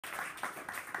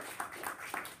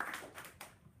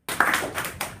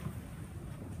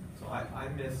So I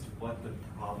missed what the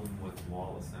problem with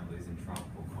wall assemblies in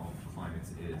tropical climates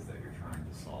is that you're trying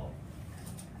to solve.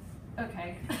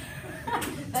 Okay,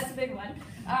 that's a big one.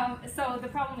 So the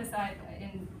problem is that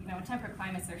in temperate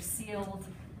climates they're sealed,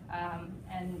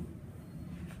 and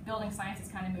building science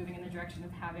is kind of moving in the direction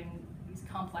of having these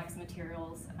complex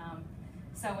materials.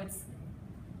 So it's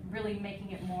really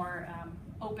making it more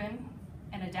open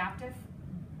and adaptive.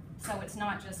 So it's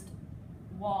not just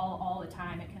wall all the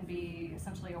time. It can be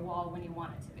essentially a wall when you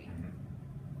want it to be.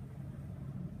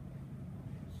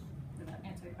 Did that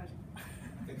answer your question? I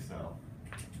think so.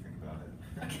 Think about it.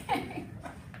 Okay.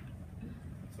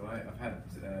 So I've had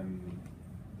the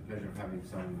pleasure of having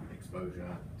some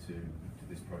exposure to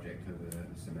this project over the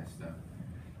semester.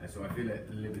 So I feel at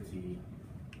liberty.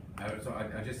 So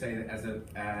I just say that as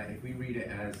if we read it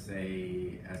as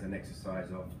an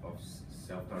exercise of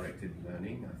self-directed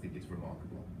learning, I think it's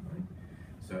remarkable, right?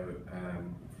 So,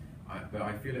 but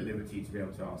I feel at liberty to be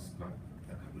able to ask like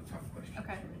a couple of tough questions.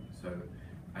 Okay. Right? So,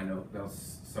 and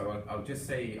I'll just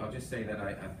say that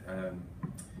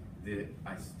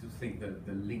I still think that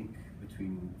the link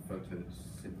between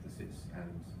photosynthesis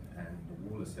and the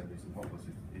wall assemblies and hot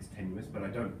boxes is tenuous, but I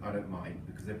don't mind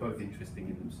because they're both interesting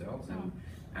in themselves,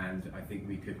 and I think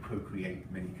we could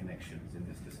co-create many connections in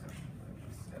this discussion.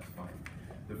 That's fine.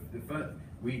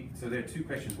 So there are two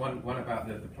questions. One about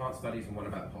the plant studies and one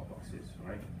about the hot boxes.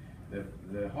 Right.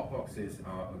 The hot boxes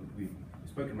are, we've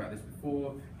spoken about this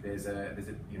before. There's a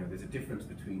difference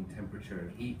between temperature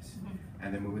and heat,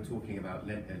 and then when we're talking about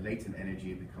latent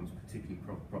energy, it becomes particularly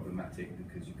problematic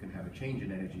because you can have a change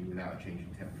in energy without a change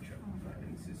in temperature. Right?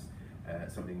 And this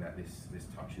is something that this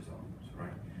touches on.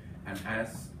 Right. And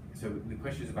so the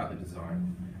question is about the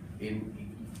design.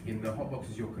 In the hot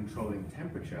boxes, you're controlling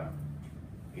temperature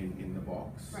in the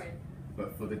box. Right.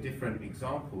 But for the different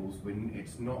examples, when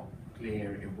it's not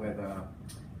clear whether,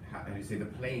 how you say, the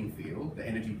playing field, the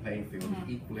energy playing field is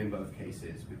equal in both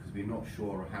cases, because we're not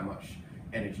sure how much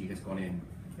energy has gone in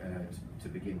to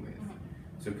begin with.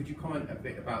 So could you comment a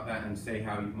bit about that and say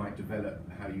how you might develop,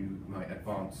 how you might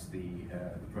advance the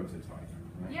prototype?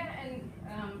 Right? Yeah, and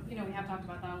we have talked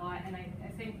about that a lot, and I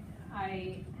think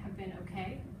I have been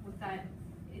okay with that.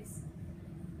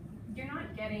 You're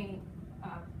not getting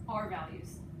R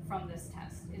values from this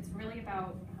test. It's really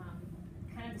about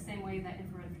kind of the same way that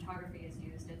infrared photography is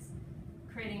used. It's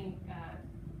creating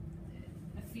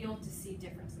a field to see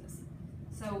differences.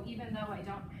 So even though I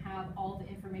don't have all the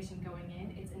information going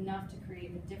in, it's enough to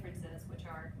create the differences, which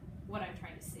are what I'm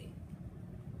trying to see.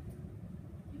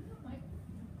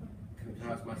 Can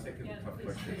I ask my second tough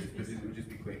question? Because it would just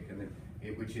be quick, and then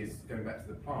which is going back to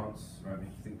the plants, right?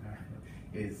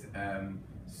 Is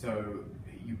so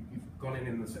you've gone in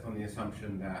on the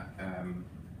assumption that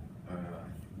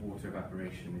water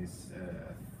evaporation is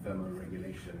a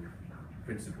thermoregulation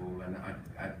principle, and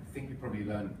I think you probably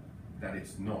learned that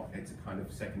it's not. It's a kind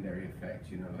of secondary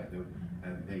effect. Like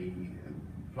the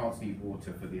plants need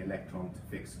water for the electron to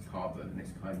fix carbon, and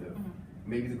it's kind of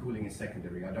maybe the cooling is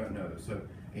secondary. I don't know. So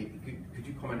could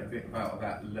you comment a bit about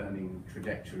that learning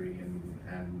trajectory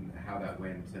and how that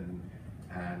went, and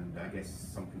I guess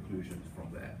some conclusions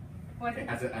from there? Well, I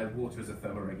think as water as a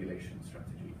thermoregulation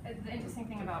strategy. The interesting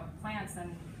thing about plants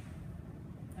and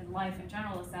life in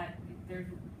general is that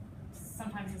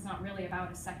sometimes it's not really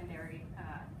about a secondary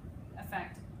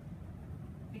effect,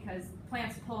 because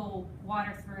plants pull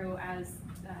water through as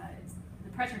it's the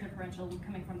pressure differential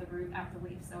coming from the root out the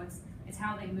leaf. So it's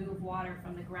how they move water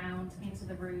from the ground into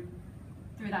the root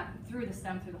through the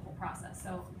stem through the whole process.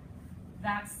 So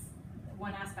that's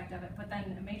one aspect of it. But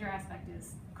then a major aspect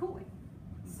is cooling.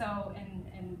 So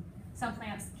and some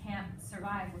plants can't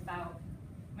survive without,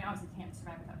 obviously can't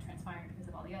survive without transpiring because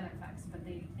of all the other effects, but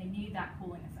they need that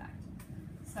cooling effect.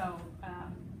 So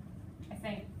I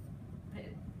think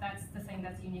that's the thing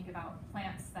that's unique about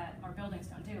plants that our buildings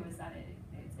don't do, is that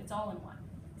it's all in one.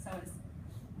 So it's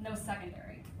no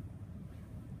secondary.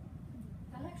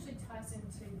 That actually ties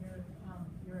into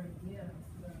your idea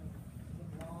of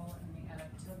the wall and the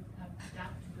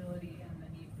adaptability and the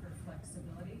need for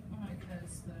flexibility,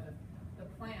 because the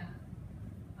plant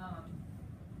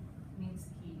needs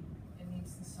the heat, it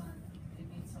needs the sun, it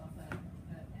needs all that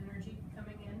energy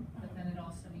coming in, but then it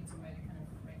also needs a way to kind of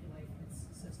regulate its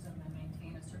system and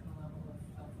maintain a certain level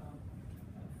of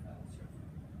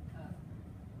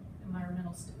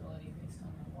environmental stability based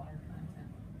on the water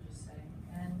content, just saying.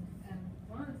 And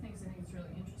one of the things I think is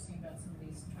really interesting about some of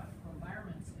these tropical environments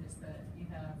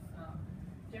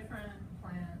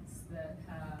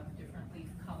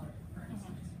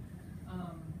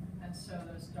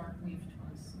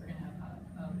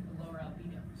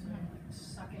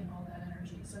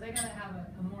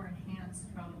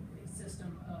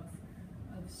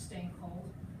staying cold,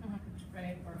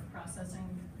 right, or processing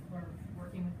or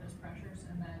working with those pressures,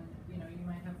 and then, you know, you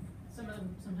might have, some of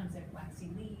them, sometimes they have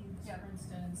waxy leaves, for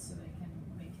instance, so they can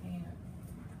maintain a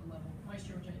level of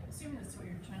moisture, which I assume that's what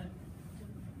you're trying to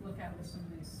look at with some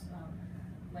of these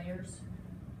layers.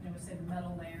 You know, we say the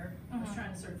metal layer. I was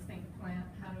trying to sort of think plant,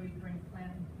 how do we bring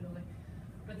plant into the building?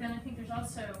 But then I think there's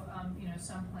also, you know,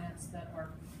 some plants that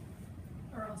are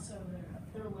also,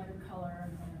 they're lighter color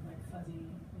and kind of like fuzzy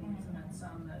leaves, and then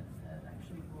some that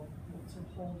actually will sort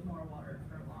of hold more water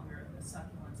for longer, the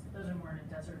succulents. But those are more in a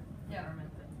desert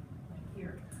environment than like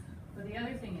here. But the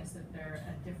other thing is that they're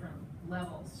at different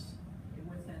levels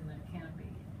within the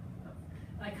canopy.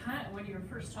 And I kind of, when you were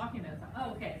first talking about it, I thought,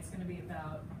 oh, okay, it's going to be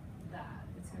about that.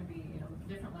 It's going to be, you know,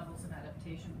 different levels of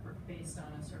adaptation based on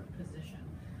a sort of position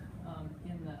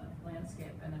in the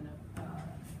landscape and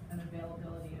an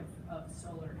availability of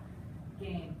solar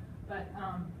gain. But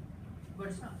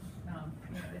it's not.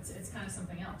 You know, it's kind of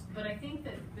something else. But I think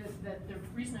that the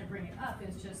reason I bring it up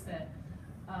is just that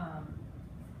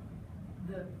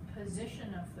the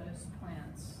position of those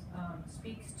plants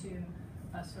speaks to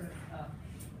a sort of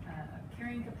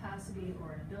carrying capacity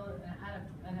or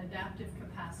an adaptive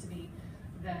capacity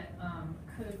that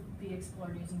could be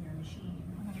explored using your machine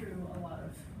through a lot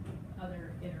of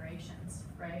other iterations,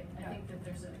 right? I think that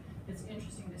it's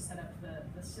interesting to set up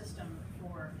the system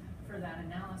for that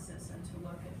analysis and to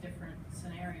look at different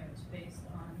scenarios based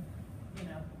on, you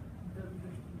know,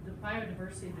 the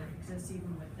biodiversity that exists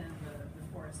even within the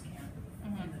forest canopy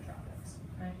in the tropics,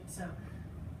 right? So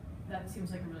that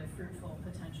seems like a really fruitful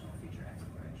potential future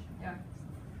exploration. Yeah.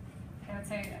 I would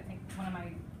say, I think one of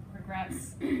my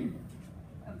regrets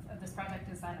of this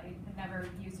project is that I never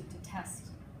used it to test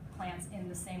plants in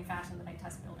the same fashion that I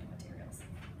test building materials,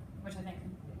 which I think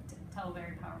could tell a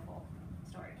very powerful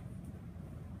story.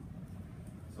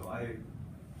 So I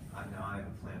have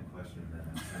a plant question, and then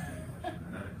a sentiment question,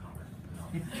 and then a comment.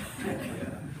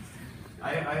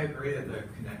 I agree that the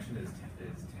connection is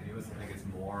tenuous. I think it's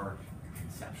more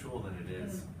conceptual than it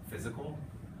is physical.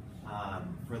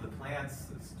 For the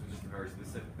plants, it's just very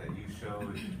specific that you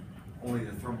showed only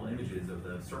the thermal images of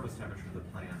the surface temperature of the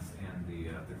plants and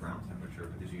the ground temperature,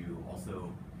 but did you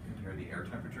also compare the air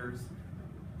temperatures?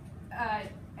 I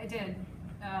did.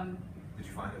 Did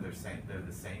you find that they're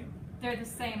the same? They're the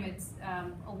same. It's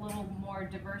a little more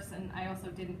diverse, and I also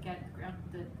didn't get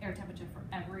the air temperature for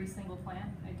every single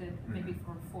plant. I did maybe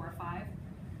for 4 or 5.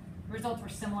 The results were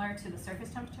similar to the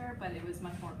surface temperature, but it was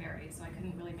much more varied, so I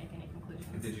couldn't really make any conclusions.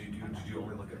 And did you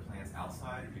only look at plants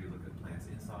outside, or did you look at plants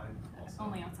inside also?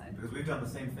 Only outside. Because we've done the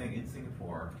same thing in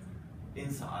Singapore,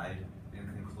 inside, and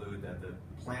conclude that the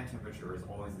plant temperature is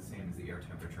always the same as the air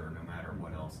temperature, no matter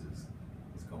what else is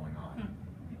going on.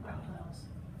 Reptiles.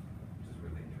 Which is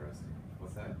really interesting.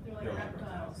 What's that? They're like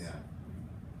reptiles. Yeah.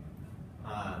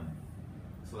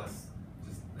 So that's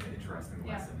just an interesting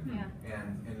lesson. Yeah.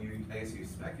 And you, I guess you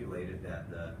speculated that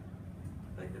the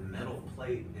metal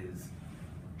plate is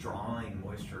drawing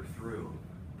moisture through,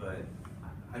 but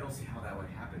I don't see how that would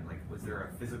happen. Like, was there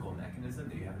a physical mechanism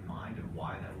that you have in mind of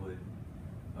why that would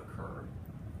occur?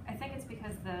 I think it's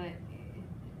because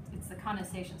it's the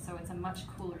condensation, so it's a much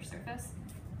cooler surface.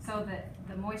 So that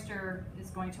the moisture is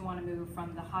going to want to move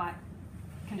from the hot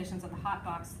conditions of the hot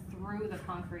box through the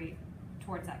concrete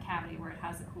towards that cavity where it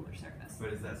has a cooler surface.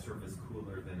 But is that surface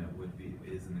cooler than it would be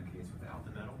is in the case without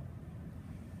the metal?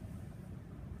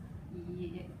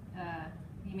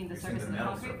 You mean the You're saying surface of the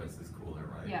metal concrete? surface is cooler,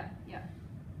 right? Yeah, yeah.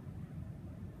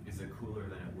 Is it cooler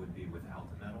than it would be without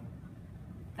the metal?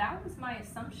 That was my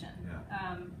assumption.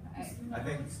 Yeah. I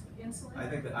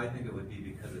think it would be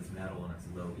because it's metal and it's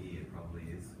low E. It probably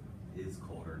is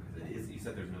colder because it is. You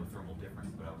said there's no thermal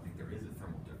difference, but I would think there is a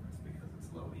thermal difference because it's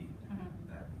low E.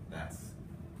 That's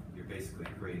you're basically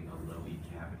creating a low E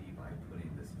cavity by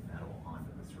putting this metal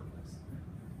onto the surface.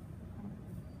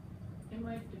 It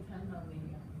might depend on the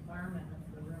environment of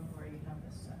the room where you have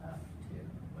this set up too,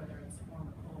 whether it's warm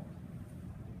or cold.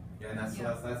 Yeah, and that's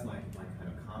my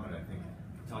kind of comment. I think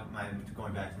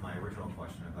going back to my original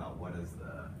question about what is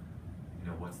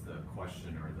what's the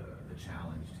question or the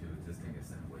challenge to existing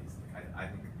assemblies. Like I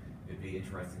think it'd be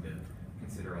interesting to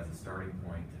consider as a starting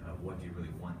point of what do you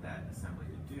really want that assembly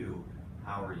to do?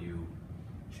 How are you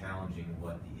challenging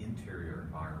what the interior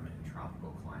environment in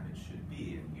tropical climate should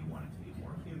be? And you want it to be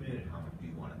more humid, and how much do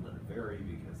you want it to vary?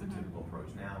 Because the typical approach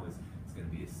now is it's going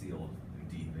to be a sealed,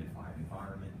 dehumidified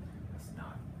environment. That's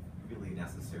not really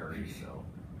necessary. So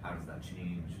how does that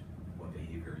change what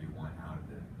behavior you want out of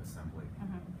the assembly?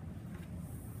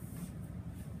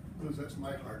 Liz, that's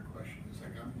my hard question. It's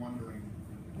like I'm wondering,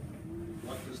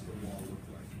 what does the wall look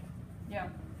like? Yeah.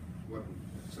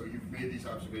 So you've made these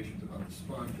observations about the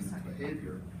sponge and its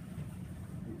behavior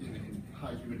in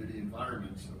high humidity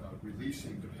environments about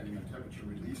releasing, depending on temperature,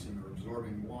 releasing or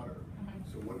absorbing water.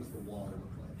 So what does the water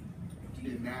look like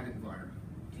in that environment?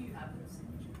 Do you have those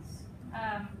images?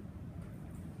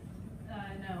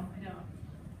 No, I don't.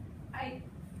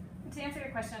 To answer your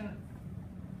question,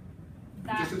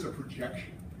 Just as a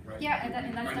projection, right? Yeah, and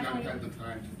that's might definitely. not have the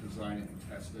time to design it and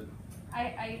test it.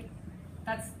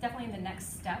 That's definitely the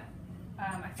next step.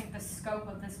 I think the scope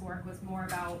of this work was more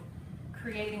about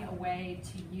creating a way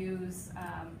to use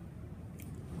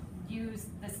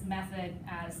this method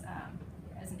as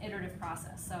an iterative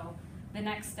process. So the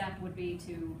next step would be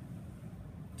to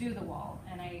do the wall,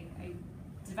 and I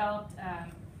developed.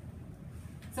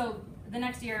 So the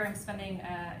next year, I'm spending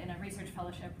in a research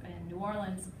fellowship in New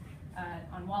Orleans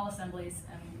on wall assemblies,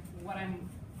 and what I'm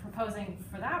proposing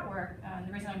for that work,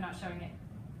 the reason I'm not showing it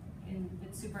in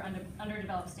its super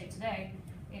underdeveloped state today,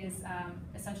 is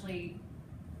essentially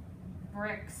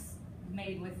bricks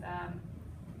made with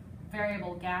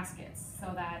variable gaskets,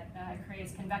 so that it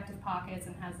creates convective pockets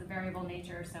and has a variable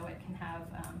nature, so it can have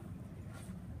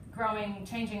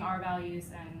changing R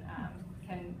values,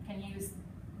 and can use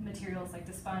materials like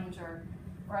the sponge or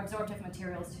absorptive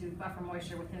materials to buffer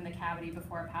moisture within the cavity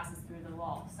before it passes through the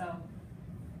wall. So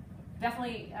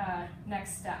definitely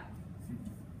next step.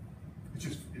 It's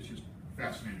just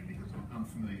fascinating because I'm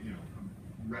familiar, I'm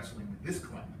wrestling with this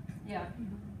climate. Yeah.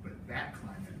 But that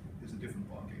climate is a different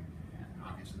ballgame. And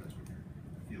obviously that's what your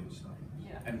field is studying.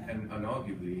 Yeah. And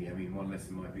arguably, I mean, one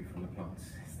lesson might be from the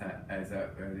plants is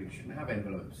that they shouldn't have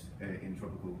envelopes in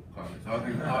tropical climates.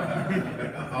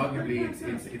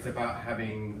 Arguably, it's about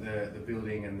having the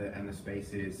building and the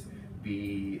spaces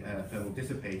be thermal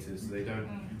dissipators, so they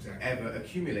don't ever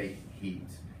accumulate heat,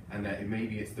 and that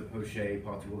maybe it's the poche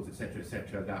particles,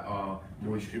 etc., that are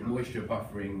moisture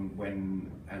buffering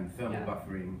and thermal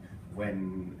buffering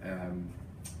when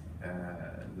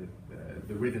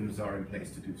the rhythms are in place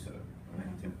to do so.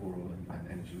 Right? Temporal and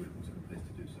energy rhythms are in place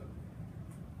to do so.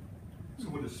 So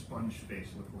what does sponge space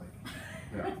look like?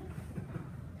 Yeah.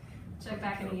 Check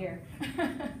back in a year.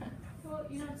 Well,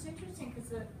 it's interesting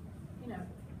because, I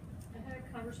had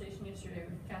a conversation yesterday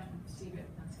with Catherine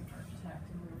Stevens, landscape architect,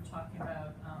 and we were talking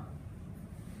about,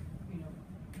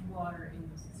 water in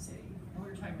the city. And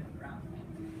we were talking about the ground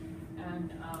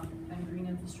and green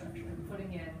infrastructure, and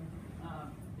putting in,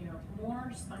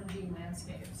 more spongy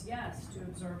landscapes, yes, to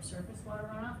absorb surface water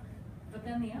runoff. But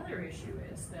then the other issue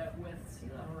is that with sea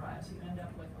level rise, you end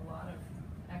up with a lot of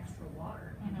extra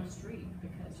water in the street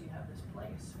because you have this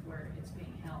place where it's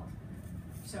being held.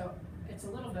 So it's a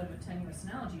little bit of a tenuous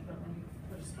analogy, but when you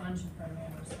put a sponge in front of me,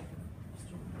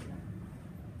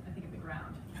 I think of the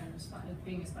ground and it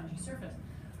being a spongy surface.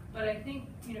 But I think,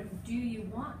 do you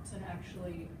want to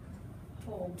actually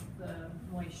hold the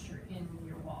moisture in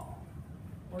your wall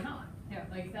or not? Yeah.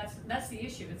 Like that's the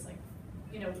issue. It's like,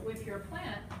 with your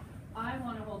plant, I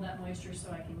want to hold that moisture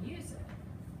so I can use it,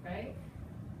 right?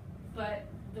 But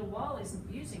the wall isn't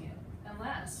using it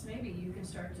unless maybe you can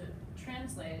start to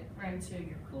translate it into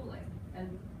your cooling,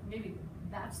 and maybe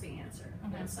that's the answer.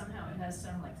 And somehow it has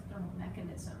some thermal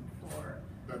mechanism for.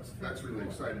 That's really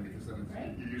exciting because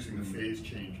then you're using the phase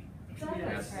change.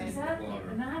 Exactly. Water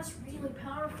And that's really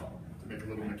powerful. to make a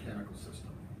little mechanical system.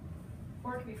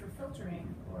 Or it could be for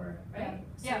filtering, or right?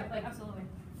 Yeah, So, absolutely.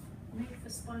 make the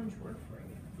sponge work for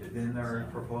you. Then there are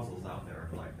proposals out there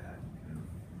like that.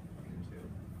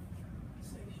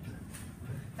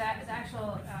 That is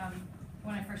actual,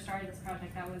 when I first started this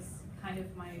project, that was kind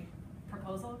of my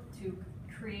proposal, to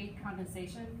create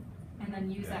condensation and then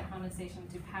use that condensation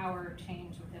to power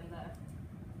change within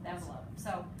the envelope.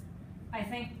 So I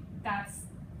think that's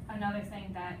another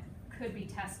thing that could be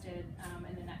tested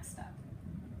in the next step.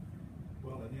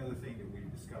 Well, and the other thing that we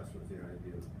discussed was the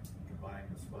idea of combining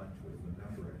the sponge with the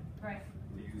membrane. Right.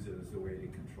 We use it as a way to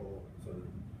control so that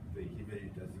the humidity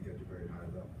doesn't get to very high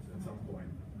levels. At some point,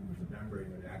 the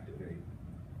membrane would activate.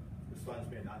 The sponge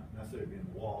may not necessarily be in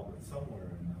the wall, but somewhere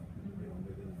in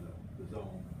within the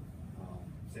zone,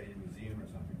 say in a museum or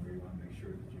something, where you want to make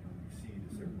sure that you don't exceed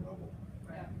a certain level.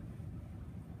 Right.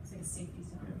 It's like a safety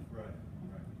zone. Yeah. Right.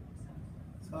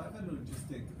 So I have a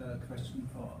logistic question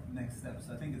for next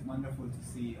steps. I think it's wonderful to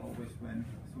see always when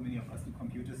so many of us do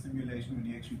computer simulation, when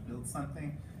you actually build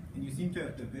something, and you seem to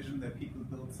have the vision that people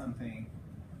build something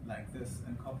like this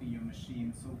and copy your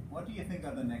machine. So what do you think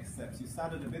are the next steps? You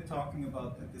started a bit talking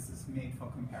about that this is made for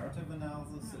comparative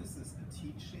analysis. So is this a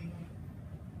teaching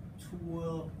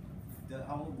tool?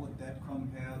 How would that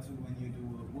compare to when you do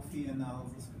a WUFI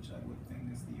analysis, which I would think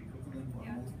is the equivalent what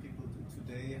most people do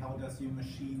today? How does your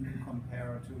machine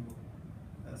compare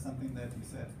to something that you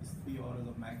said is 3 orders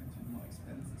of magnitude more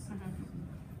expensive.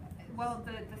 Well,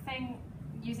 the thing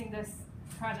using this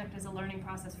project as a learning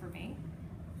process for me,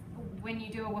 when you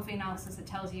do a WFE analysis, it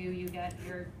tells you you get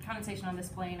your condensation on this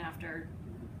plane after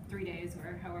 3 days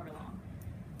or however long.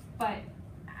 But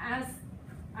as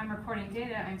I'm recording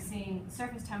data, I'm seeing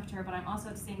surface temperature, but I'm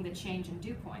also seeing the change in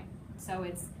dew point. So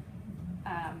it's,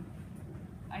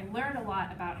 I learned a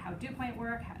lot about how dew point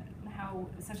work, how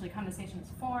essentially condensation is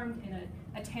formed in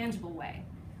a tangible way.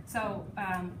 So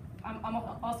I'm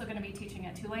also going to be teaching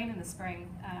at Tulane in the spring.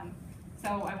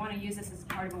 So I want to use this as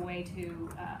part of a way to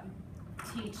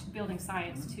teach building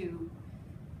science to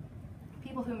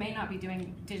people who may not be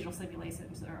doing digital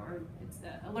simulations, or it's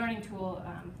a learning tool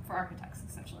for architects,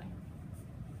 essentially.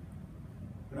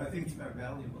 But I think it's very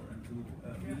valuable, and to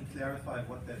really clarify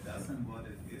what that does and what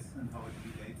it is and how it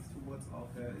relates to what's out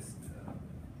there is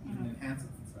even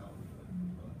enhances its value.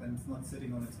 Then it's not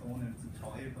sitting on its own and it's a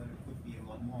toy, but it could be a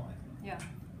lot more, I think. Yeah.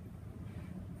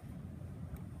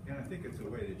 And I think it's a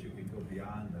way that you can go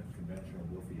beyond the conventional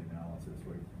WFE analysis,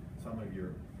 where some of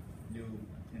your new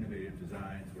innovative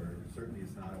designs, where certainly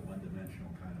it's not a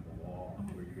one-dimensional kind of a wall,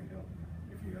 where you can help,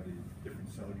 if you have these different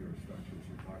cellular structures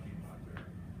you're talking about there,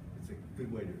 it's a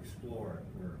good way to explore it,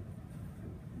 where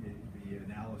the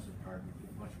analysis part would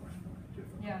be much, much more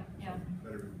difficult. Yeah, yeah. So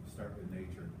better start with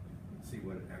nature and see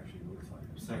what it actually looks like.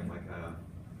 Saying like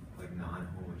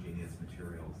non-homogeneous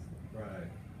materials. Right.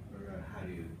 How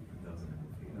do you put those in a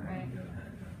movie? Right. Yeah.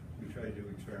 We tried to do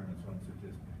experiments once with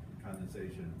just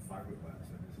condensation in fiberglass,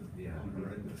 and this is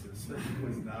horrendous. It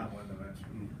was not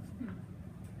one-dimensional.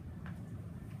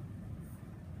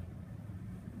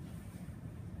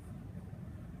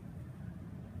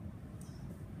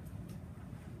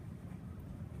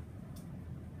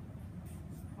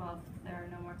 Well, if there are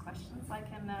no more questions, I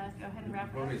can go ahead and wrap it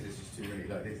up. Probably it's just too many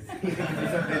like this.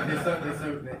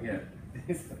 Yeah.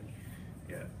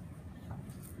 Yeah.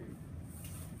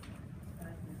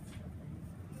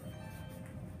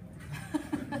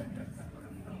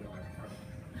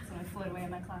 So I float away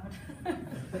in my cloud.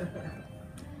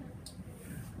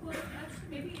 Well, actually,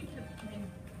 maybe you could,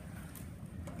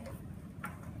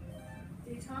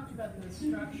 they talked about the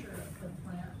structure of the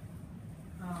plant,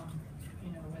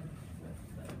 you know, with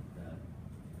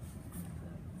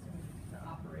the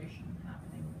operation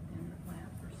happening in the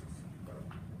plant versus,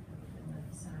 in the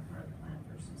center part of the plant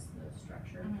versus the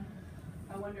structure.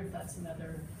 I wonder if that's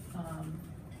another,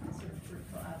 sort of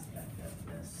fruitful aspect of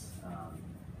this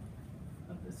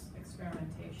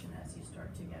experimentation as you start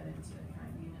to get into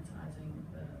kind of unitizing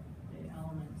the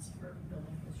elements for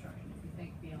building construction. If you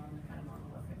think beyond the kind of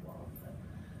monolithic wall of the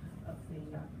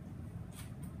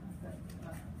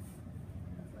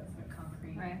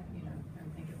concrete, Right. you know, and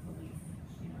think of belief,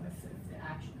 you know, if the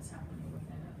action is happening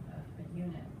within a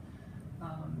unit,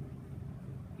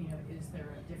 you know, is there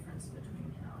a difference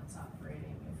between how it's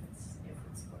operating if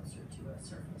it's closer to a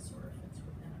surface or if it's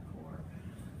within a core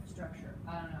structure?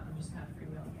 I don't know. I'm just kind of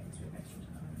freewheeling it because we have extra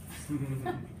time.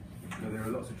 No, there are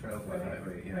lots of trails like that,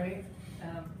 right? Yeah. Right?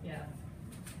 Yeah.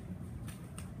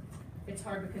 It's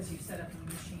hard because you set up a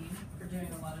machine for doing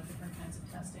a lot of different kinds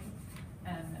of testing,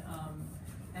 and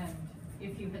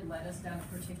if you had led us down a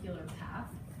particular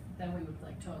path, then we would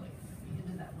like totally be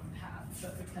into that one path.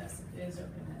 But because it is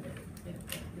open-ended, it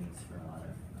leads for a lot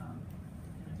of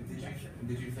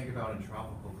Did you think about in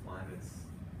tropical climates,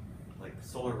 like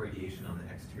solar radiation on the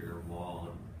exterior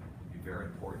wall would be very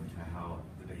important to how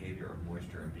the behavior of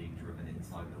moisture and being driven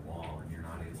inside the wall, and you're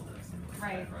not able to simulate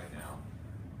Right. that right now.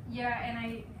 Yeah, and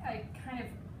I kind of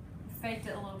faked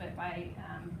it a little bit by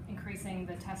increasing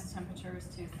the test temperatures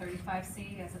to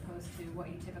 35°C as opposed to what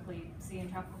you typically see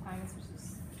in tropical climates, which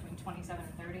is between 27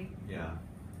 and 30. Yeah,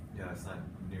 it's not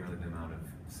nearly the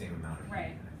same amount of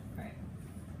heat. Right.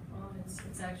 Well,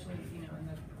 it's actually, you know, in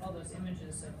all those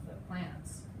images of the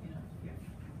plants, you know,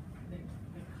 the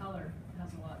color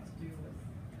has a lot to do with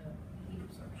the heat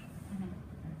absorption.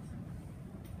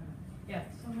 Yeah,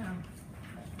 somehow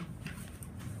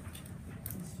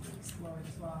needs to be explored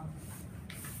as well.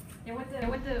 Yeah,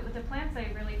 with the plants,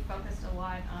 I really focused a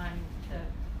lot on the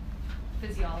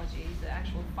physiology, the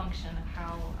actual function of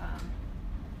how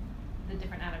the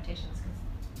different adaptations. Because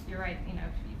you're right, you know,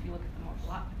 if you look at the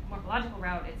morphological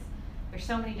route, there's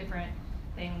so many different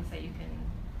things that you can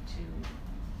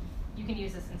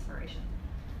use as inspiration.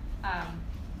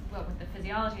 Well, with the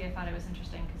physiology, I thought it was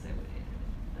interesting because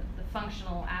the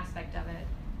functional aspect of it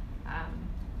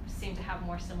seemed to have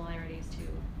more similarities to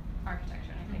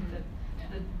architecture. And I think that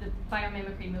the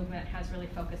biomimicry movement has really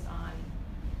focused on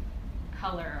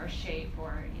color or shape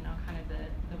or, you know, kind of the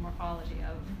morphology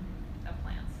of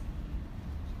plants.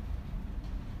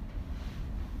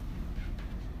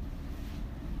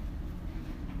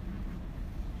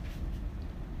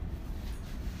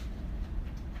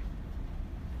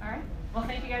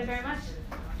 guys very much.